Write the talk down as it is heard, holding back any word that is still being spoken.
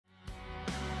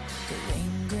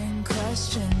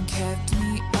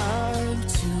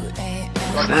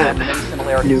What's that?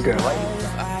 New girl.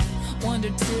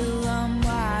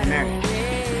 I'm married.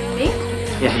 Me?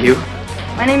 Yeah, you?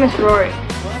 My name is Rory.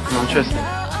 I'm Tristan.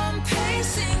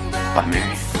 Bye,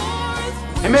 Mary.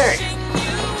 Hey, Mary!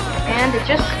 And it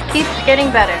just keeps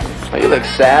getting better. Oh, you look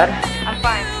sad. I'm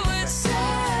fine.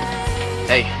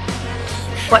 Hey,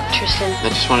 What, Tristan? I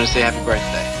just wanted to say happy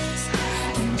birthday.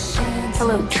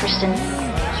 Hello, Tristan.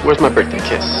 So where's my birthday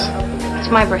kiss? It's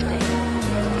my birthday.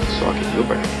 So I'll give you a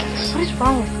birthday kiss. What is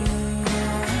wrong with you?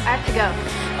 I have to go.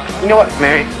 You know what,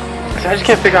 Mary? I just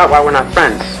can't figure out why we're not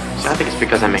friends. So I think it's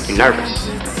because I make you nervous.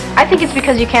 I think it's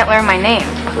because you can't learn my name.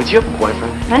 Would you have a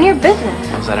boyfriend? None of your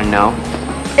business. Is that a no?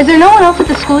 Is there no one else at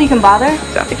the school you can bother?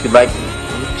 If you'd like me.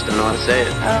 You just don't know how to say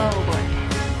it. Oh, boy.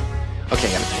 Okay,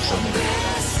 I gotta tell you something.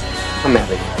 I'm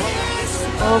married.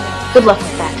 Well, good luck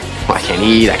with that. Well, I can't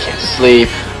eat, I can't sleep.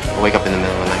 I wake up in the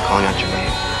middle of the night calling out your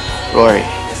name. Rory.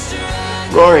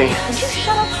 Rory. Would you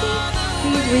shut up, please?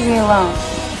 Please leave me alone.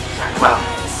 Well,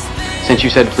 since you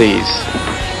said please.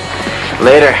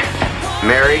 Later,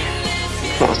 Mary.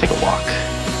 Come on, let's take a walk.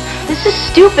 This is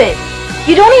stupid.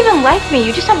 You don't even like me.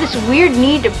 You just have this weird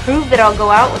need to prove that I'll go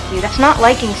out with you. That's not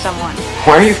liking someone.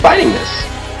 Why are you fighting this?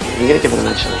 I'm gonna give it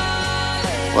eventually.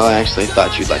 Well, I actually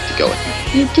thought you'd like to go with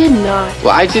me. You did not.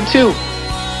 Well, I did too.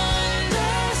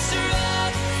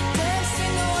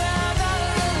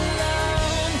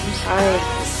 I'm sorry.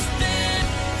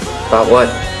 About what?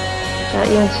 About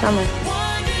you and Summer.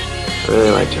 I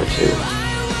really liked her too.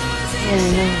 Yeah,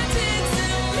 I know.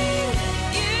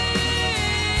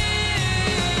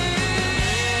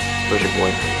 Where's your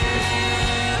boyfriend?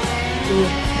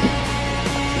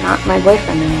 He's not my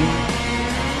boyfriend anymore.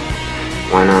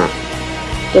 Why not?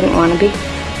 Didn't want to be.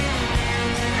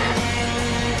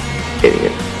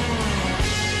 Idiot.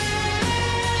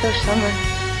 So Summer.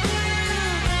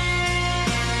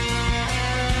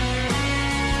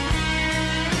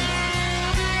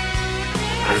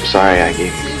 I'm sorry I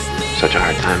gave you such a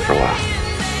hard time for a while.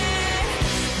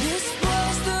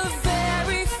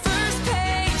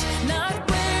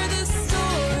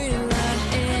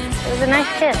 It was a nice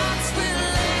kiss.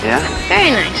 Yeah?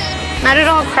 Very nice. Not at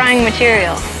all crying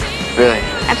material. Really?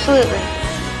 Absolutely.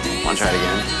 Wanna try it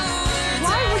again?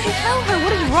 Why would you tell her?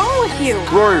 What is wrong with you?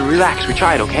 Rory, relax. We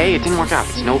tried, okay? It didn't work out.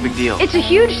 It's no big deal. It's a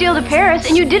huge deal to Paris,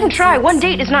 and you didn't try. One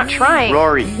date is not trying.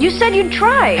 Rory. You said you'd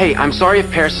try. Hey, I'm sorry if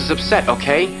Paris is upset,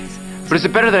 okay? But is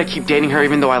it better that I keep dating her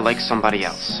even though I like somebody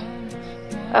else?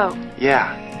 Oh,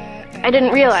 Yeah. I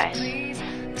didn't realize.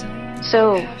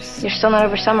 So, you're still not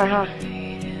over Summer, huh?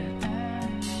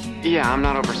 Yeah, I'm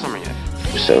not over Summer yet.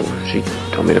 So, she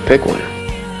told me to pick one.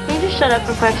 Can you just shut up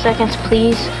for 5 seconds,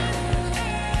 please?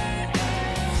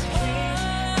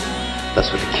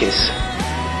 Thus with a kiss,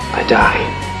 I die.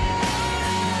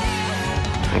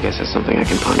 I guess that's something I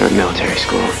can ponder at military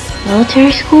school.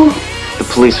 Military school? The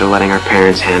police are letting our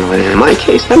parents handle it, and in my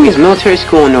case, that means military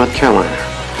school in North Carolina.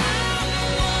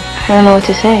 I don't know what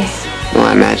to say. Well,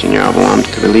 I imagine you're overwhelmed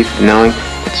with the relief of knowing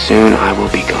that soon I will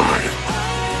be gone.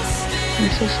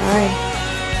 I'm so sorry.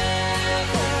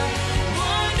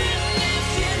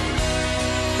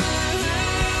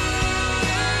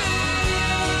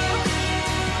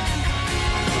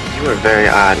 You are very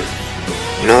odd.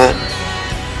 You know that?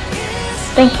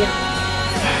 Thank you.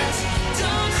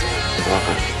 You're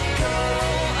welcome.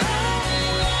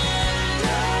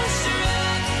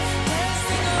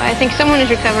 I think someone is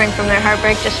recovering from their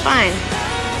heartbreak just fine.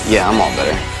 Yeah, I'm all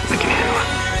better. I can handle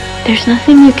it. There's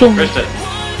nothing you can... Tristan,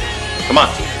 come on.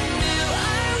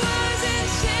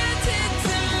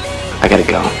 I gotta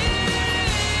go.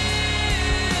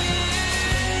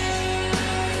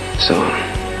 So,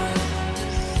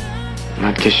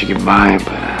 I'd kiss you goodbye,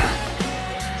 but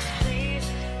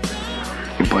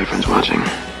your boyfriend's watching.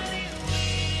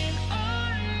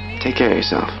 Take care of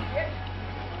yourself,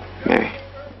 Mary.